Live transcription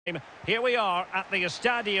Here we are at the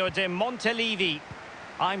Estadio de Montelivi.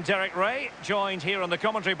 I'm Derek Ray, joined here on the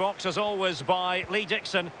commentary box as always by Lee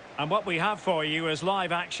Dixon. And what we have for you is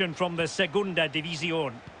live action from the Segunda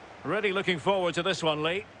División. Really looking forward to this one,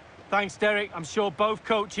 Lee. Thanks, Derek. I'm sure both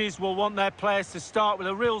coaches will want their players to start with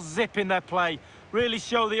a real zip in their play. Really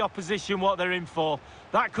show the opposition what they're in for.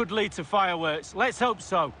 That could lead to fireworks. Let's hope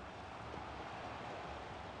so.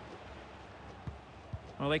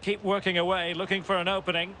 Well, they keep working away, looking for an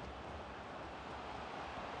opening.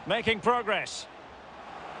 Making progress.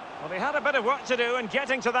 Well, they had a bit of work to do in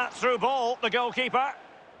getting to that through ball, the goalkeeper.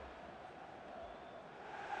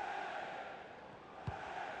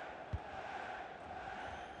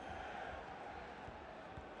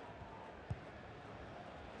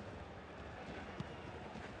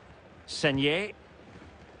 Senye.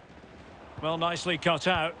 Well, nicely cut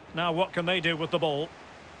out. Now what can they do with the ball?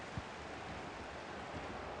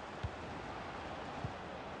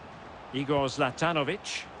 Igor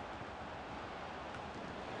Zlatanovic.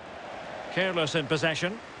 Careless in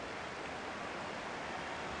possession.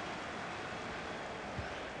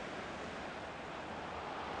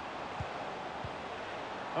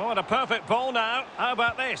 Oh, and a perfect ball now. How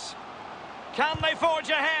about this? Can they forge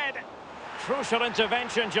ahead? Crucial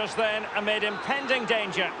intervention just then amid impending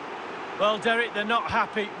danger. Well, Derek, they're not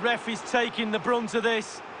happy. Ref is taking the brunt of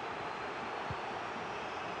this.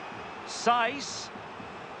 Saiz.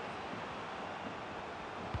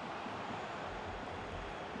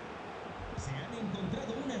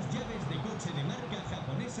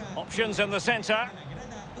 Options in the centre.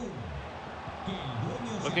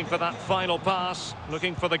 Looking for that final pass.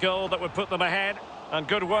 Looking for the goal that would put them ahead. And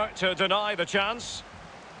good work to deny the chance.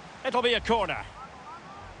 It'll be a corner.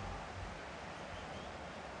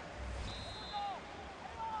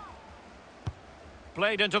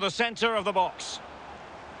 Played into the centre of the box.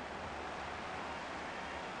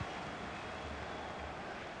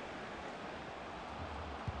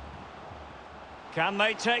 Can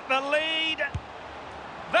they take the lead?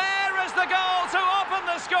 There is the goal to open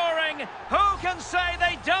the scoring. Who can say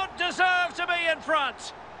they don't deserve to be in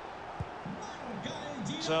front?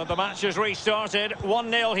 So the match has restarted.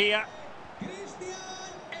 1-0 here.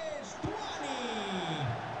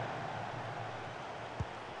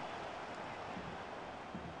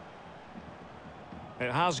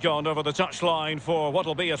 It has gone over the touchline for what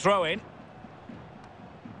will be a throw-in.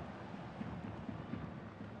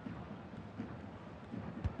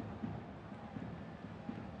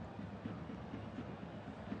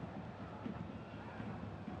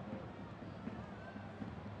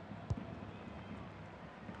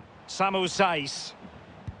 Samu Saiz.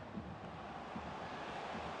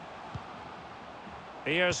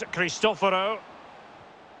 Here's Cristoforo.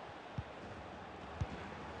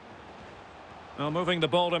 Well, moving the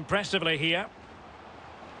ball impressively here.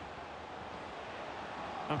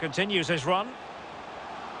 And continues his run.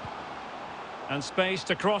 And space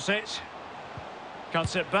to cross it.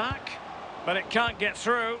 Cuts it back, but it can't get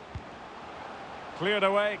through. Cleared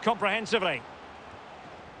away comprehensively.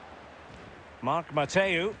 Mark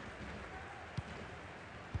Mateu.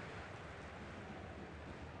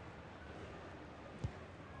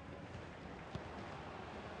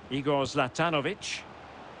 Igor Zlatanovic.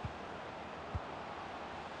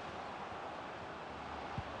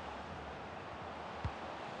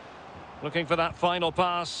 Looking for that final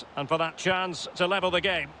pass and for that chance to level the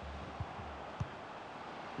game.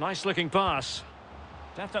 Nice looking pass.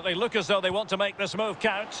 Definitely look as though they want to make this move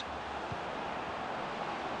count.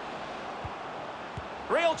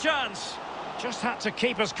 Real chance. Just had to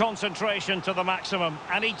keep his concentration to the maximum,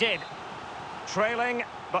 and he did. Trailing,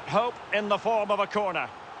 but hope in the form of a corner.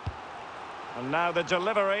 And now the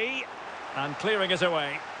delivery, and clearing it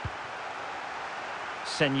away.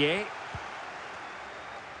 Senye.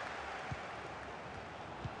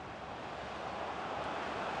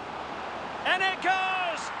 And it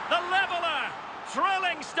goes! The leveller!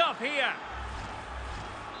 Thrilling stuff here.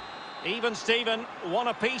 Even Steven, one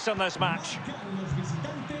apiece in this match.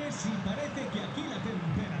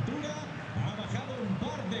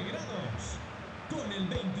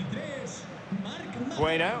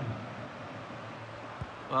 Bueno.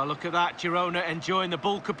 Well, look at that. Girona enjoying the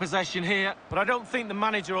bulk of possession here. But I don't think the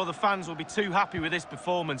manager or the fans will be too happy with this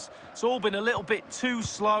performance. It's all been a little bit too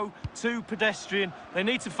slow, too pedestrian. They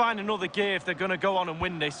need to find another gear if they're going to go on and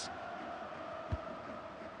win this.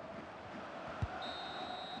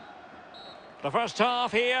 The first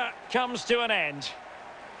half here comes to an end.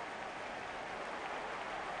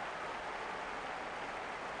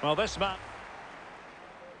 Well, this man...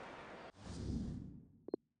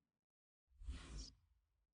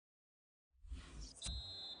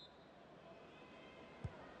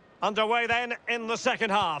 Underway then in the second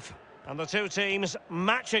half. And the two teams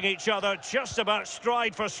matching each other just about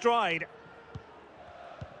stride for stride.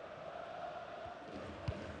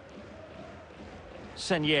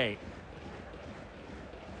 Senye.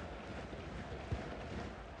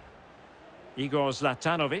 Igor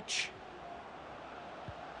Zlatanovic.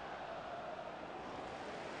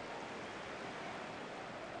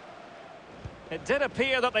 It did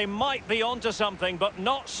appear that they might be onto something, but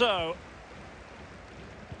not so.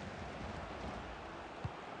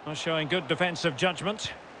 Well, showing good defensive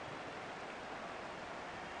judgment.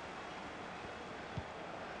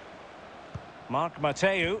 Mark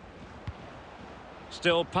Mateu.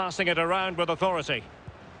 Still passing it around with authority.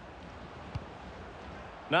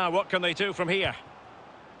 Now, what can they do from here?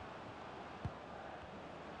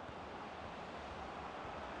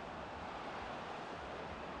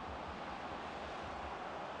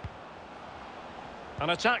 An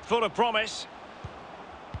attack full of promise.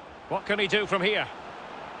 What can he do from here?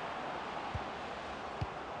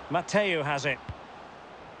 Mateu has it.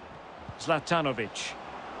 Zlatanovic.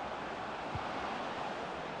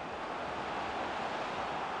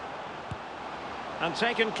 And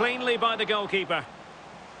taken cleanly by the goalkeeper.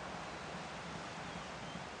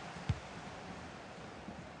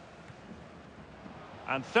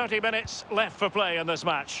 And 30 minutes left for play in this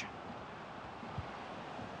match.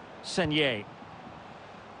 Senye.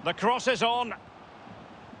 The cross is on.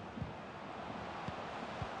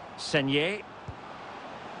 Senye.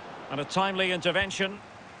 And a timely intervention.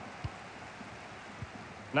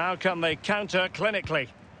 Now can they counter clinically?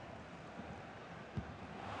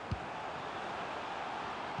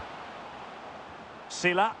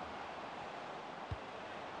 Sila.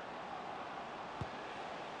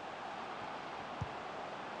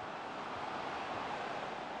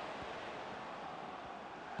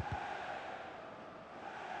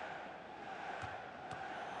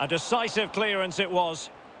 A decisive clearance it was.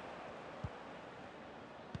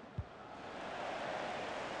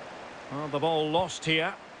 Well, the ball lost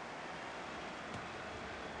here.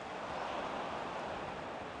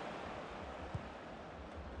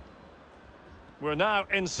 We're now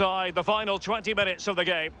inside the final 20 minutes of the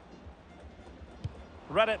game.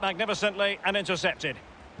 Read it magnificently and intercepted.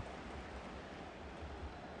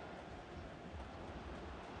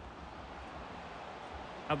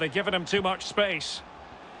 Have they given him too much space?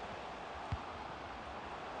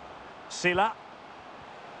 Sila.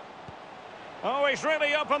 Oh, he's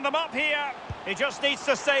really opened them up here. He just needs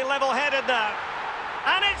to stay level-headed now.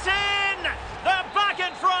 And it's in! They're back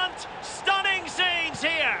in front. Stunning scenes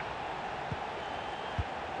here.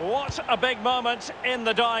 What a big moment in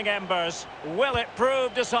the dying embers. Will it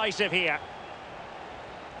prove decisive here?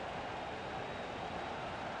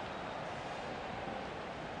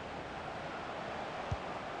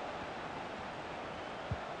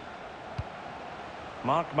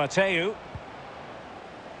 Mark Mateu.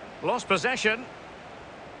 Lost possession.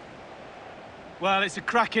 Well, it's a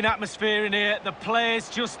cracking atmosphere in here. The players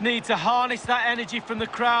just need to harness that energy from the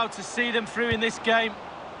crowd to see them through in this game.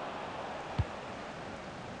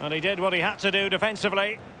 And he did what he had to do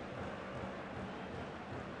defensively.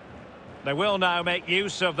 They will now make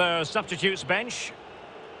use of their substitutes bench.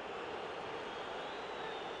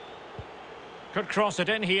 Could cross it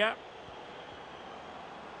in here.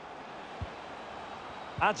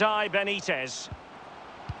 Adai Benitez.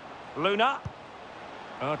 Luna.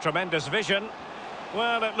 Oh, tremendous vision.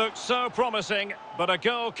 Well, it looked so promising, but a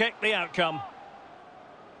goal kicked the outcome.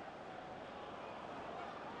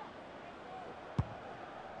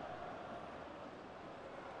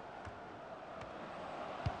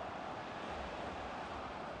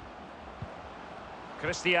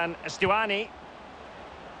 Christian Stuani.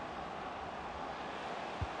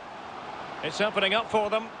 It's opening up for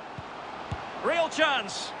them. Real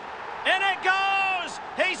chance. In it goes!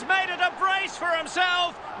 He's made it a brace for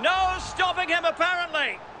himself. No stopping him,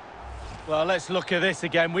 apparently. Well, let's look at this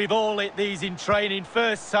again. We've all hit these in training.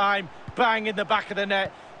 First time, bang in the back of the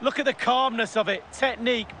net. Look at the calmness of it.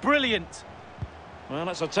 Technique, brilliant. Well,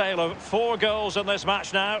 it's a tale of 4 goals in this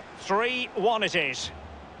match now. 3-1 it is.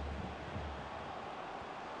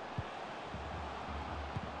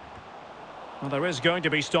 Well, there is going to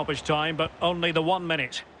be stoppage time, but only the 1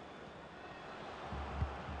 minute.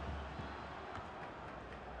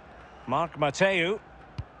 Mark Mateu.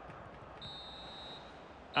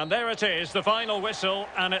 And there it is, the final whistle,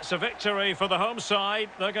 and it's a victory for the home side.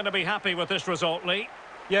 They're going to be happy with this result, Lee.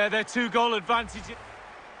 Yeah, their 2-goal advantage.